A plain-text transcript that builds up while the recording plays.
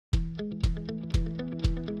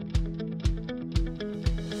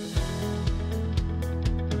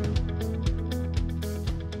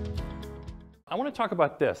I want to talk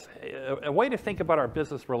about this, a way to think about our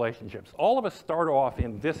business relationships. All of us start off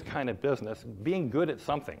in this kind of business being good at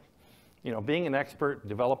something. You know, being an expert,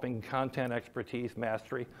 developing content expertise,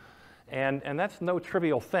 mastery, and that's no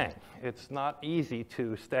trivial thing. It's not easy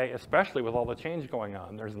to stay, especially with all the change going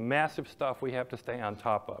on. There's massive stuff we have to stay on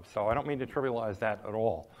top of, so I don't mean to trivialize that at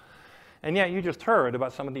all. And yet, you just heard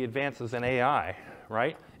about some of the advances in AI,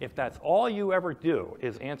 right? If that's all you ever do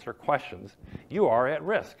is answer questions, you are at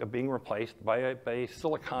risk of being replaced by a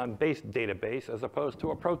silicon-based database as opposed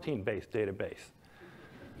to a protein-based database,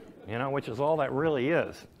 you know, which is all that really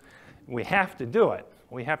is. We have to do it.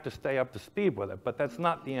 We have to stay up to speed with it, but that's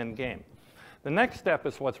not the end game. The next step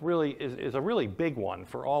is what's really is a really big one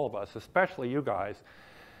for all of us, especially you guys.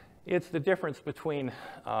 It's the difference between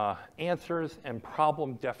answers and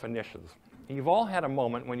problem definitions. You've all had a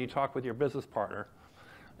moment when you talk with your business partner,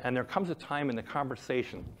 and there comes a time in the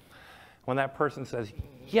conversation when that person says,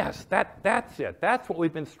 yes, that's it. That's what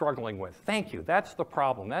we've been struggling with. Thank you. That's the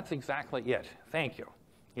problem. That's exactly it. Thank you.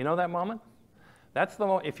 You know that moment? That's the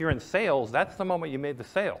moment. If you're in sales, that's the moment you made the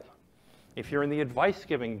sale. If you're in the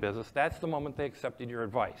advice-giving business, that's the moment they accepted your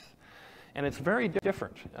advice. And it's very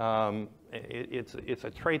different. It's a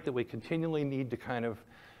trait that we continually need to kind of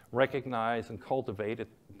recognize and cultivate.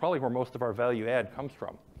 It's probably where most of our value add comes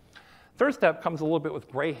from. Third step comes a little bit with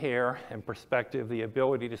gray hair and perspective, the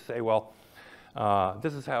ability to say, well,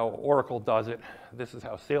 this is how Oracle does it. This is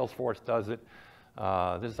how Salesforce does it.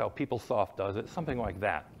 This is how PeopleSoft does it, something like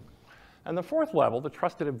that. And the fourth level, the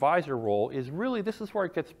trusted advisor role, is really, this is where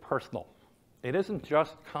it gets personal. It isn't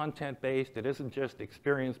just content-based. It isn't just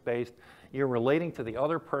experience-based. You're relating to the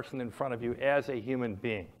other person in front of you as a human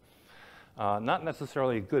being. Not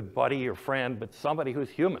necessarily a good buddy or friend, but somebody who's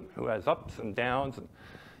human, who has ups and downs. And,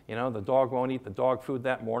 you know, the dog won't eat the dog food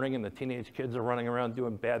that morning, and the teenage kids are running around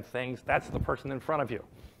doing bad things. That's the person in front of you.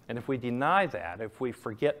 And if we deny that, if we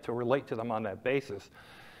forget to relate to them on that basis,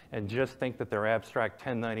 and just think that they're abstract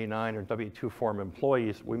 1099 or W-2 form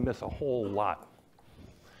employees, we miss a whole lot.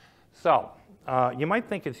 So you might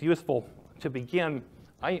think it's useful to begin.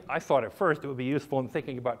 I thought at first it would be useful in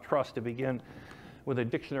thinking about trust to begin with a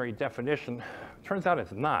dictionary definition. Turns out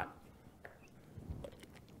it's not.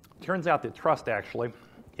 Turns out that trust actually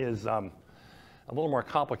is a little more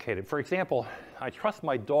complicated. For example, I trust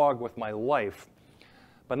my dog with my life,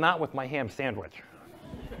 but not with my ham sandwich.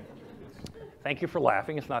 Thank you for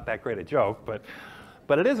laughing. It's not that great a joke,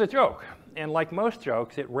 but it is a joke. And like most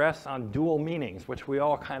jokes, it rests on dual meanings, which we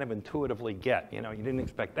all kind of intuitively get. You know, you didn't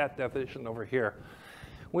expect that definition over here.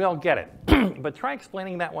 We all get it. But try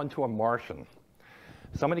explaining that one to a Martian.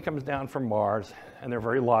 Somebody comes down from Mars, and they're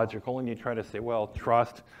very logical, and you try to say, well,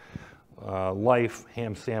 trust, life,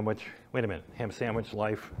 ham sandwich. Wait a minute, ham sandwich,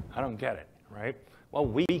 life. I don't get it, right? Well,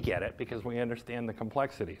 we get it because we understand the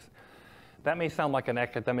complexities. That may sound like an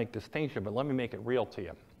academic distinction, but let me make it real to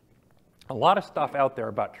you. A lot of stuff out there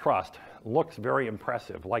about trust looks very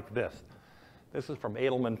impressive, like this. This is from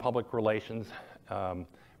Edelman Public Relations.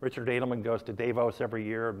 Richard Edelman goes to Davos every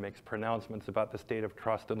year, makes pronouncements about the state of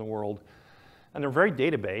trust in the world. And they're very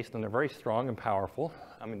data-based, and they're very strong and powerful.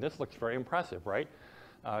 I mean, this looks very impressive, right?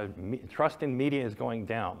 Trust in media is going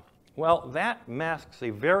down. Well, that masks a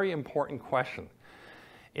very important question.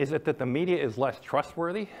 Is it that the media is less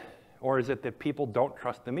trustworthy? Or is it that people don't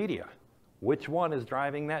trust the media? Which one is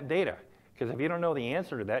driving that data? Because if you don't know the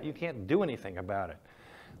answer to that, you can't do anything about it.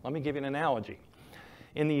 Let me give you an analogy.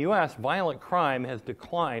 In the US, violent crime has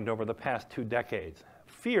declined over the past 2 decades.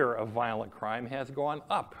 Fear of violent crime has gone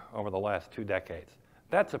up over the last 2 decades.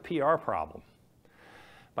 That's a PR problem.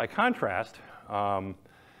 By contrast,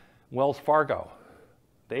 Wells Fargo,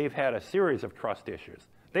 they've had a series of trust issues.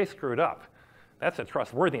 They screwed up. That's a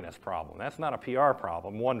trustworthiness problem. That's not a PR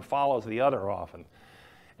problem. One follows the other often.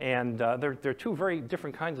 And they're 2 very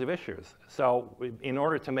different kinds of issues. So in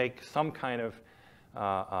order to make some kind of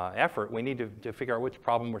effort, we need to figure out which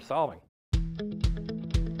problem we're solving.